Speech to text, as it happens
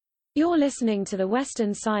You're listening to the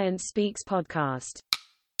Western Science Speaks podcast.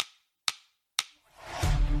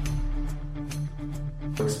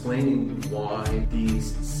 Explaining why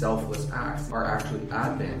these selfless acts are actually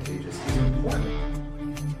advantageous is important.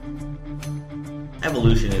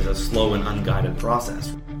 Evolution is a slow and unguided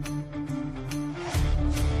process.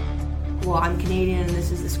 Well, I'm Canadian and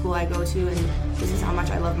this is the school I go to and this is how much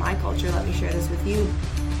I love my culture. Let me share this with you.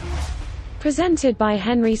 Presented by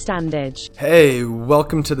Henry Standage. Hey,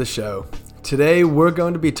 welcome to the show. Today we're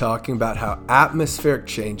going to be talking about how atmospheric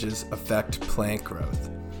changes affect plant growth.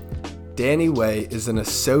 Danny Way is an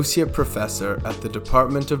associate professor at the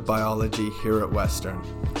Department of Biology here at Western,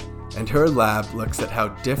 and her lab looks at how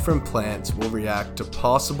different plants will react to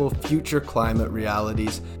possible future climate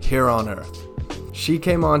realities here on Earth. She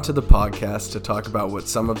came onto the podcast to talk about what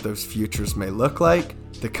some of those futures may look like,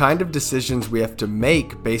 the kind of decisions we have to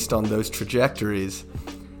make based on those trajectories,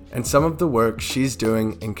 and some of the work she's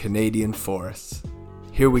doing in Canadian forests.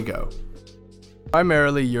 Here we go.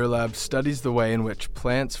 Primarily, your lab studies the way in which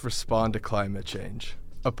plants respond to climate change.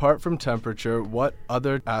 Apart from temperature, what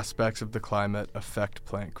other aspects of the climate affect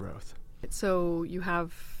plant growth? So you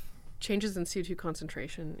have changes in CO2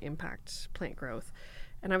 concentration impact plant growth.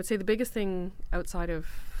 And I would say the biggest thing outside of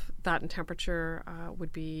that and temperature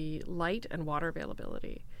would be light and water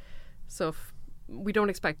availability. So if we don't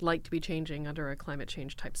expect light to be changing under a climate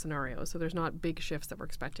change type scenario. So there's not big shifts that we're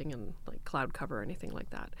expecting in like cloud cover or anything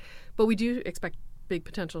like that. But we do expect big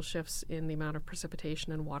potential shifts in the amount of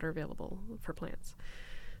precipitation and water available for plants.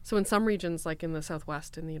 So in some regions, like in the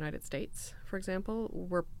Southwest in the United States, for example,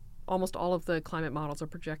 where almost all of the climate models are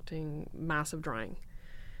projecting massive drying.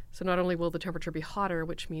 So not only will the temperature be hotter,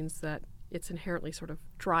 which means that it's inherently sort of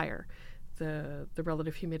drier, the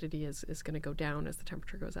relative humidity is going to go down as the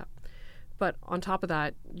temperature goes up. But on top of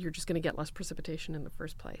that, you're just going to get less precipitation in the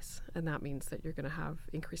first place, and that means that you're going to have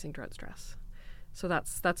increasing drought stress. So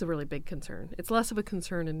that's a really big concern. It's less of a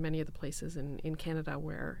concern in many of the places in Canada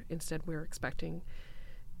where instead we're expecting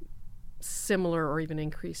similar or even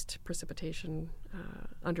increased precipitation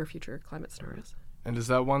under future climate scenarios. And is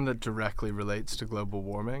that one that directly relates to global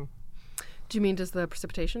warming? Do you mean does the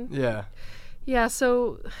precipitation? Yeah. Yeah,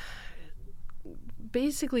 so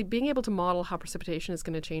basically being able to model how precipitation is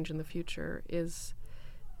going to change in the future is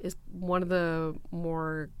one of the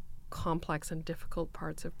more complex and difficult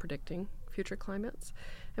parts of predicting future climates.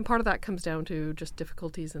 And part of that comes down to just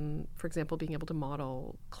difficulties in, for example, being able to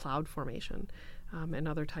model cloud formation and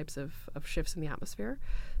other types of shifts in the atmosphere.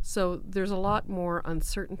 So there's a lot more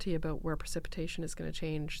uncertainty about where precipitation is going to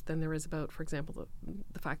change than there is about, for example,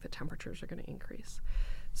 the fact that temperatures are going to increase.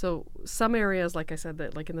 So some areas, like I said,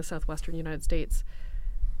 that like in the southwestern United States,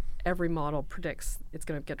 every model predicts it's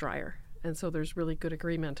going to get drier. And so there's really good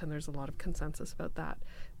agreement and there's a lot of consensus about that.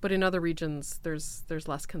 But in other regions, there's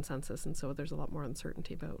less consensus, and so there's a lot more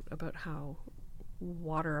uncertainty about how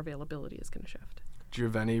water availability is going to shift. Do you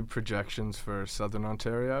have any projections for Southern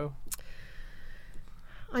Ontario?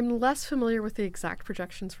 I'm less familiar with the exact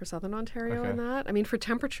projections for Southern Ontario on that. I mean, for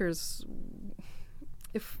temperatures,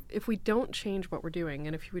 if we don't change what we're doing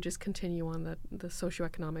and if we just continue on the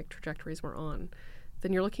socioeconomic trajectories we're on,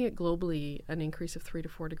 then you're looking at globally an increase of 3 to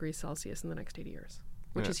 4 degrees Celsius in the next 80 years,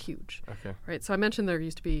 which is huge. Okay. Right. So I mentioned there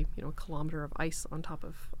used to be, a kilometer of ice on top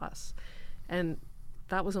of us. And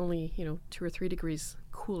that was only, 2 or 3 degrees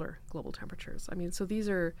cooler global temperatures. I mean, so these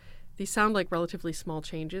sound like relatively small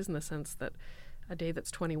changes in the sense that a day that's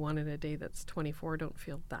 21 and a day that's 24 don't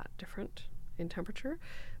feel that different in temperature.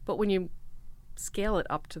 But when you scale it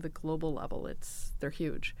up to the global level, they're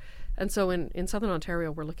huge. And so in Southern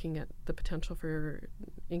Ontario, we're looking at the potential for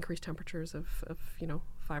increased temperatures of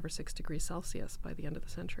 5 or 6 degrees Celsius by the end of the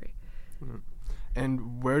century. Mm-hmm.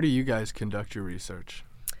 And where do you guys conduct your research?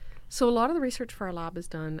 So a lot of the research for our lab is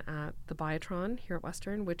done at the Biotron here at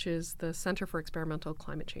Western, which is the Center for Experimental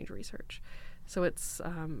Climate Change Research. So it's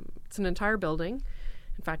an entire building.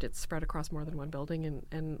 In fact, it's spread across more than one building,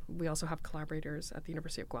 and we also have collaborators at the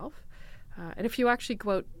University of Guelph. And if you actually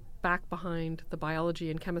go out back behind the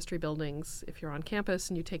biology and chemistry buildings, if you're on campus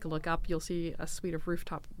and you take a look up, you'll see a suite of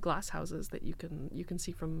rooftop glass houses that you can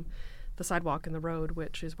see from the sidewalk and the road,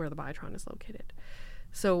 which is where the Biotron is located.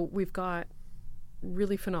 So we've got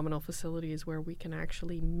really phenomenal facilities where we can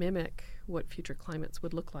actually mimic what future climates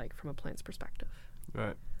would look like from a plant's perspective.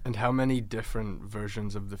 Right. And how many different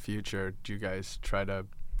versions of the future do you guys try to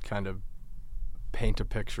kind of paint a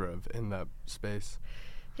picture of in that space?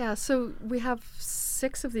 Yeah, so we have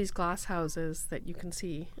 6 of these glass houses that you can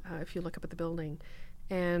see if you look up at the building.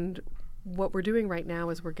 And what we're doing right now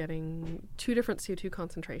is we're getting 2 different CO2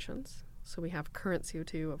 concentrations. So we have current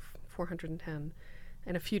CO2 of 410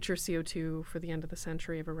 and a future CO2 for the end of the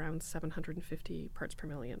century of around 750 parts per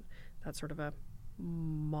million. That's sort of a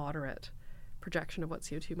moderate projection of what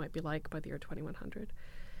CO2 might be like by the year 2100.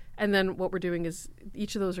 And then what we're doing is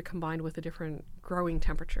each of those are combined with a different growing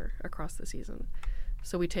temperature across the season.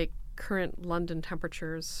 So we take current London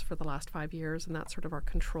temperatures for the last 5 years, and that's sort of our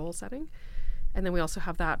control setting. And then we also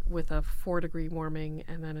have that with a 4-degree warming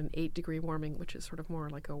and then an 8-degree warming, which is sort of more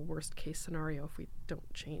like a worst case scenario if we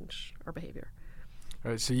don't change our behavior.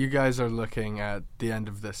 All right, so you guys are looking at the end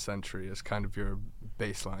of this century as kind of your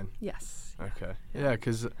baseline. Yes. Okay. Yeah,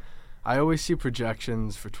 because I always see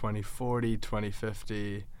projections for 2040,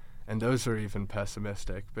 2050, and those are even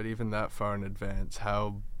pessimistic. But even that far in advance,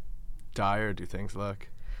 how dire do things look?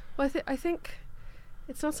 Well, I think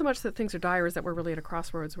it's not so much that things are dire as that we're really at a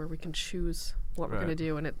crossroads where we can choose what we're going to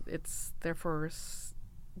do. And it's therefore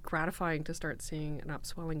gratifying to start seeing an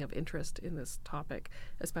upswelling of interest in this topic,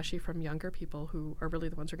 especially from younger people who are really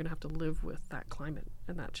the ones who are going to have to live with that climate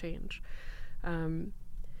and that change.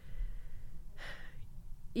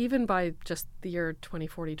 Even by just the year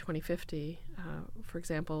 2040, 2050, for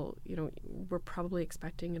example, we're probably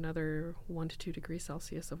expecting another 1 to 2 degrees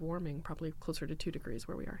Celsius of warming, probably closer to 2 degrees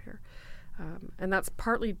where we are here. And that's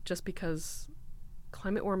partly just because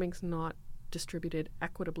climate warming's not distributed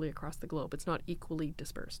equitably across the globe. It's not equally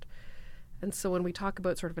dispersed. And so when we talk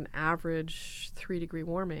about sort of an average 3-degree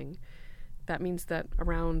warming, that means that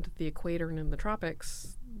around the equator and in the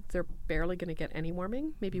tropics, they're barely going to get any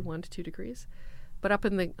warming, maybe 1 to 2 degrees. But up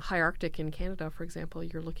in the high Arctic in Canada, for example,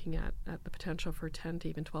 you're looking at the potential for 10 to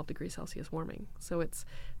even 12 degrees Celsius warming. So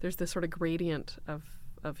there's this sort of gradient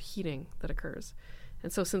of heating that occurs.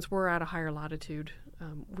 And so since we're at a higher latitude,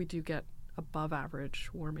 we do get above average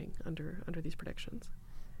warming under these predictions.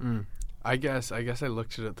 I guess I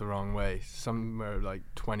looked at it the wrong way. Somewhere like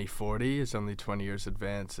 2040 is only 20 years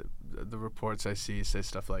advance. The reports I see say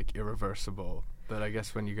stuff like irreversible. But I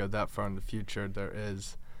guess when you go that far in the future, there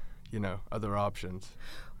is, other options.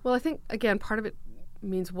 Well, I think, again, part of it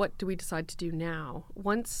means what do we decide to do now?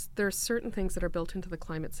 Once there are certain things that are built into the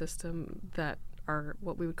climate system that are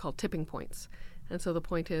what we would call tipping points. And so the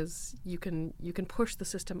point is you can push the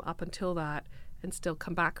system up until that and still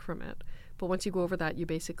come back from it. But once you go over that, you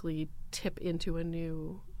basically tip into a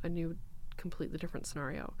new completely different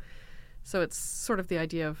scenario. So it's sort of the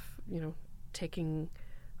idea of, taking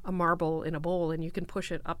a marble in a bowl and you can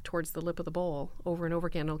push it up towards the lip of the bowl over and over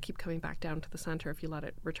again. It'll keep coming back down to the center if you let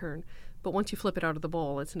it return. But once you flip it out of the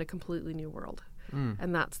bowl, it's in a completely new world.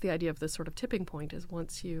 And that's the idea of this sort of tipping point, is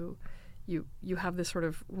once you have this sort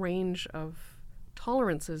of range of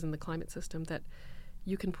tolerances in the climate system that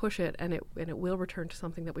you can push it and it will return to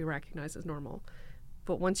something that we recognize as normal.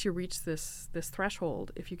 But once you reach this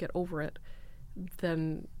threshold, if you get over it,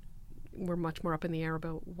 then we're much more up in the air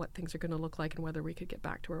about what things are going to look like and whether we could get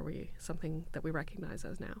back to something that we recognize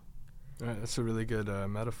as now. All right, that's a really good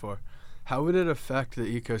metaphor. How would it affect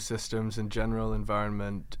the ecosystems and general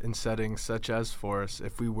environment in settings such as forests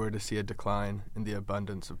if we were to see a decline in the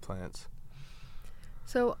abundance of plants?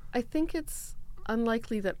 So I think it's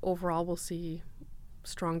unlikely that overall we'll see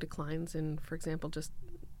strong declines in, for example, just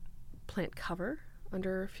plant cover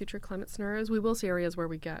under future climate scenarios. We will see areas where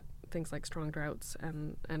we get things like strong droughts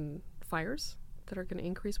and fires that are going to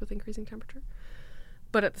increase with increasing temperature.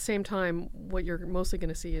 But at the same time, what you're mostly going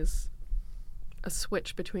to see is a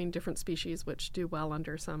switch between different species which do well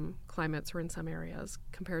under some climates or in some areas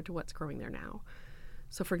compared to what's growing there now.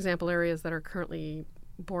 So, for example, areas that are currently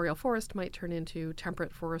boreal forest might turn into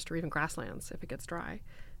temperate forest or even grasslands if it gets dry,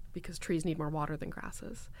 because trees need more water than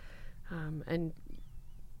grasses. And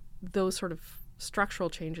those sort of structural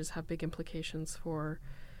changes have big implications for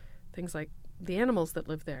things like the animals that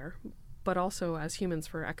live there, but also as humans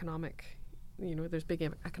for economic, there's big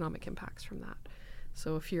economic impacts from that.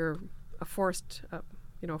 So if you're a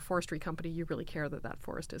forestry company, you really care that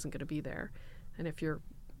forest isn't going to be there. And if you're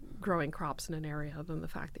growing crops in an area, then the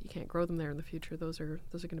fact that you can't grow them there in the future, those are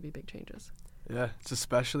going to be big changes. Yeah, it's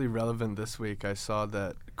especially relevant this week. I saw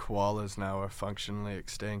that koalas now are functionally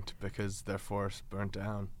extinct because their forest burnt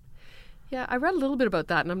down. Yeah, I read a little bit about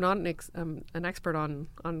that, and I'm not an expert on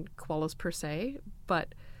koalas per se,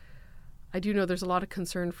 but I do know there's a lot of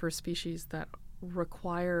concern for species that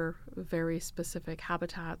require very specific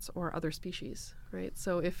habitats or other species, right?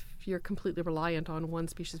 So if you're completely reliant on one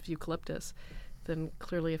species of eucalyptus, then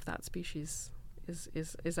clearly if that species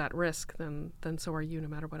is at risk, then so are you, no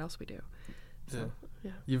matter what else we do. So,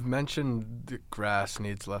 yeah. You've mentioned that grass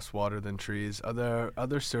needs less water than trees. Are there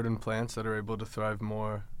other certain plants that are able to thrive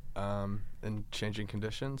more in changing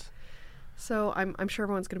conditions? So I'm sure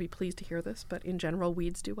everyone's going to be pleased to hear this, but in general,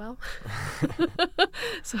 weeds do well.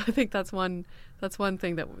 So I think that's one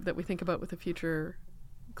thing that we think about with the future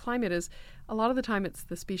climate is a lot of the time it's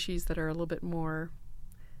the species that are a little bit more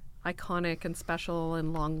iconic and special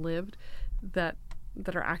and long-lived that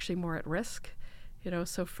are actually more at risk.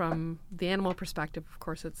 So from the animal perspective, of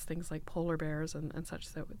course, it's things like polar bears and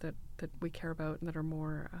such that we care about and that are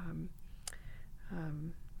more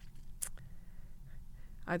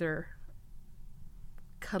either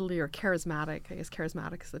cuddly or charismatic. I guess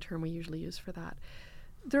charismatic is the term we usually use for that.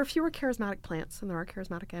 There are fewer charismatic plants than there are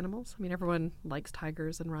charismatic animals. I mean, everyone likes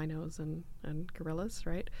tigers and rhinos and gorillas,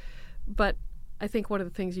 right? But I think one of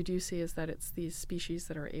the things you do see is that it's these species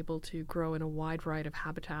that are able to grow in a wide variety of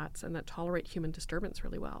habitats and that tolerate human disturbance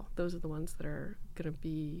really well. Those are the ones that are going to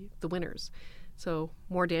be the winners. So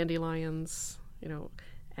more dandelions,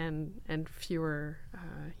 and fewer,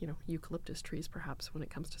 eucalyptus trees perhaps when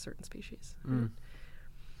it comes to certain species.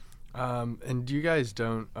 And you guys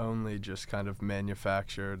don't only just kind of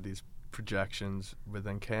manufacture these projections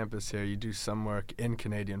within campus here. You do some work in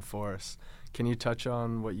Canadian forests. Can you touch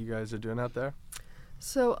on what you guys are doing out there?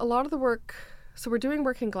 So a lot of the work, we're doing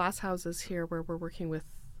work in glass houses here where we're working with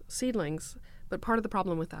seedlings, but part of the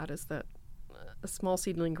problem with that is that a small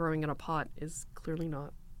seedling growing in a pot is clearly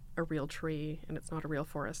not a real tree and it's not a real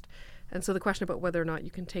forest. And so the question about whether or not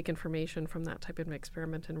you can take information from that type of an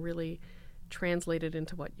experiment and really translate it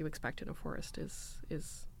into what you expect in a forest is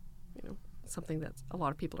something that a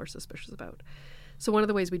lot of people are suspicious about. So one of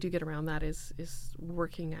the ways we do get around that is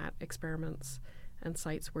working at experiments and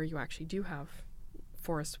sites where you actually do have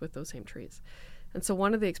forests with those same trees. And so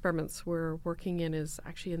one of the experiments we're working in is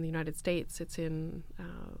actually in the United States. It's in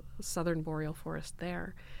southern boreal forest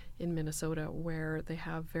there in Minnesota, where they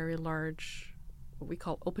have very large, what we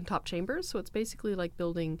call open-top chambers. So it's basically like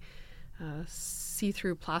building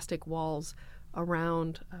see-through plastic walls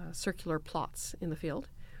around circular plots in the field.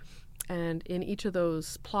 And in each of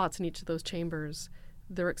those plots, in each of those chambers,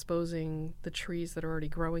 they're exposing the trees that are already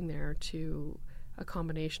growing there to a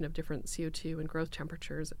combination of different CO2 and growth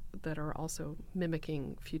temperatures that are also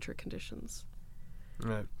mimicking future conditions.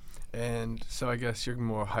 Right. And so I guess you're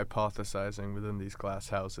more hypothesizing within these glass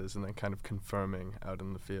houses and then kind of confirming out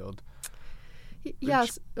in the field.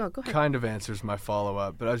 Yes. Oh, go ahead. Kind of answers my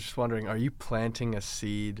follow-up, but I was just wondering, are you planting a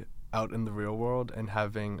seed out in the real world and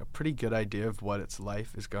having a pretty good idea of what its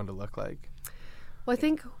life is going to look like? Well, I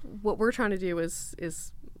think what we're trying to do is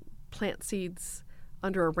plant seeds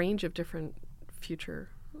under a range of different future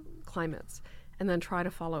climates and then try to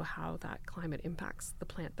follow how that climate impacts the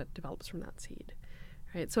plant that develops from that seed.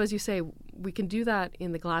 Right? So as you say, we can do that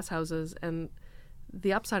in the glass houses, and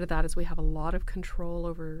the upside of that is we have a lot of control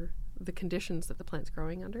over the conditions that the plant's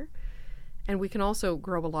growing under. And we can also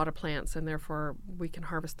grow a lot of plants, and therefore we can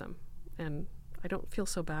harvest them. And I don't feel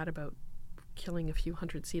so bad about killing a few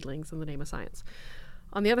hundred seedlings in the name of science.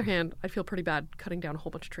 On the other hand, I feel pretty bad cutting down a whole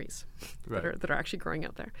bunch of trees that are actually growing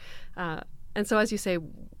out there. And so, as you say,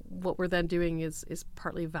 what we're then doing is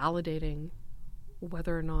partly validating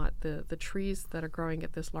whether or not the trees that are growing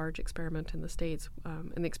at this large experiment in the States,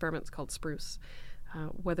 and the experiment's called Spruce,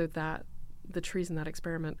 whether the trees in that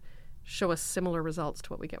experiment show us similar results to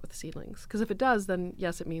what we get with the seedlings. Because if it does, then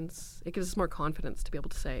yes, it means it gives us more confidence to be able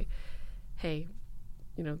to say, hey,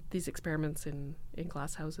 these experiments in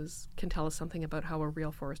glass houses can tell us something about how a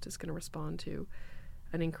real forest is going to respond to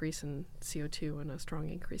an increase in CO2 and a strong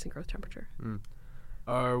increase in growth temperature.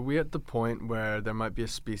 Are we at the point where there might be a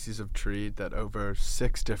species of tree that over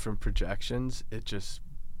 6 different projections, it just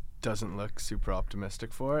doesn't look super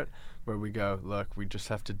optimistic for it, where we go, look, we just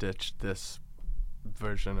have to ditch this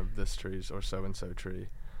version of this tree or so-and-so tree?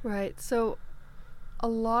 Right. So a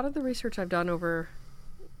lot of the research I've done over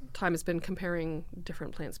time has been comparing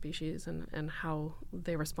different plant species and how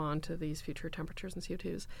they respond to these future temperatures and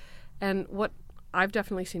CO2s. And what I've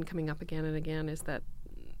definitely seen coming up again and again is that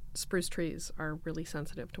spruce trees are really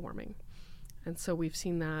sensitive to warming. And so we've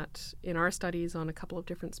seen that in our studies on a couple of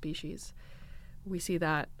different species. We see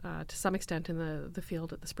that to some extent in the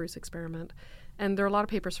field at the spruce experiment. And there are a lot of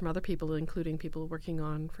papers from other people, including people working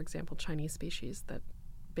on, for example, Chinese species, that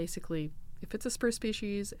basically, if it's a spruce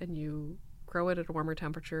species and you grow it at a warmer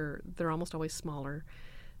temperature, they're almost always smaller.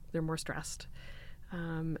 They're more stressed.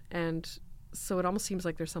 And so it almost seems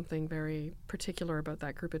like there's something very particular about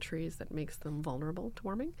that group of trees that makes them vulnerable to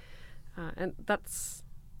warming. And that's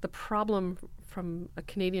the problem from a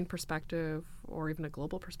Canadian perspective or even a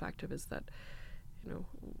global perspective, is that,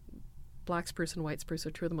 black spruce and white spruce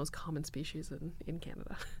are two of the most common species in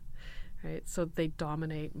Canada, right? So they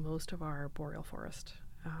dominate most of our boreal forest,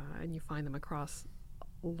 and you find them across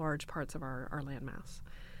large parts of our land mass.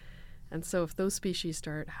 And so if those species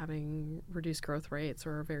start having reduced growth rates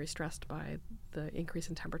or are very stressed by the increase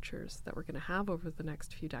in temperatures that we're going to have over the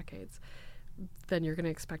next few decades, then you're going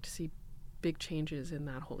to expect to see big changes in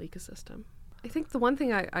that whole ecosystem. I think the one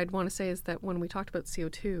thing I'd want to say is that when we talked about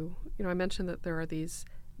CO2, I mentioned that there are these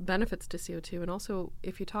benefits to CO2, and also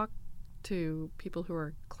if you talk to people who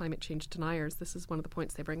are climate change deniers, this is one of the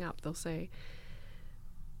points they bring up. They'll say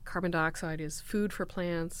carbon dioxide is food for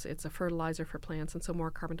plants, it's a fertilizer for plants, and so more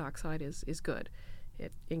carbon dioxide is good.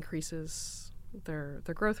 It increases their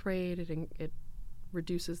growth rate, it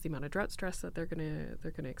reduces the amount of drought stress that they're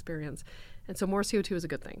gonna experience, and so more CO2 is a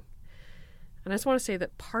good thing. And I just want to say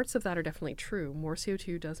that parts of that are definitely true. More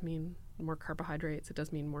CO2 does mean more carbohydrates, it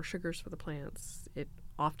does mean more sugars for the plants, it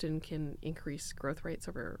often can increase growth rates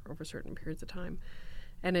over certain periods of time,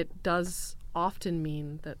 and it does often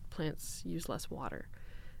mean that plants use less water.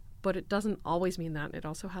 But it doesn't always mean that. It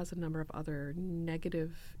also has a number of other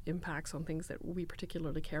negative impacts on things that we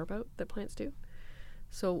particularly care about that plants do.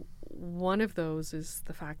 So one of those is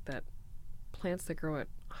the fact that plants that grow at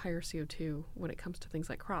higher CO2 when it comes to things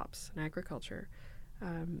like crops and agriculture,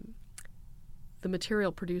 the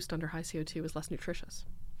material produced under high CO2 is less nutritious.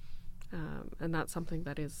 And that's something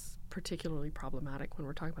that is particularly problematic when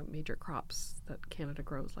we're talking about major crops that Canada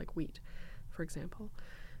grows, like wheat, for example.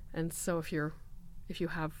 And so if you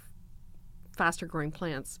have faster growing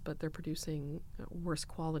plants, but they're producing worse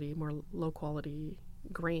quality, more low quality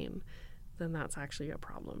grain, then that's actually a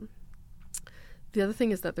problem. The other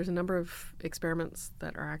thing is that there's a number of experiments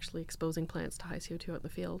that are actually exposing plants to high CO2 out in the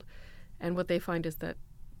field. And what they find is that,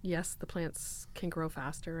 yes, the plants can grow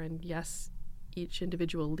faster, and yes, each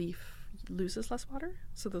individual leaf loses less water.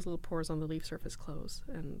 So those little pores on the leaf surface close,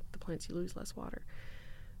 and the plants, you lose less water.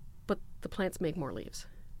 But the plants make more leaves.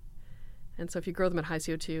 And so if you grow them at high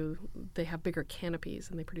CO2, they have bigger canopies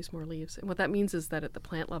and they produce more leaves. And what that means is that at the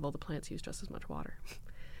plant level, the plants use just as much water.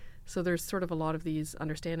 So there's sort of a lot of these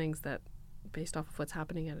understandings that, based off of what's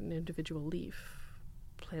happening at an individual leaf,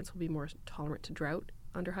 plants will be more tolerant to drought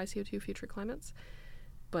under high CO2 future climates.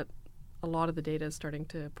 But a lot of the data is starting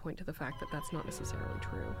to point to the fact that that's not necessarily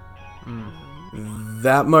true.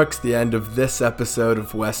 That marks the end of this episode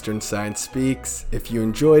of Western Science Speaks. If you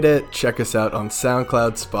enjoyed it, check us out on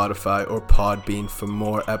SoundCloud, Spotify, or Podbean for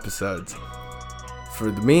more episodes.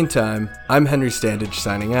 For the meantime, I'm Henry Standage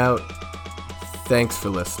signing out. Thanks for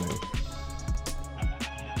listening.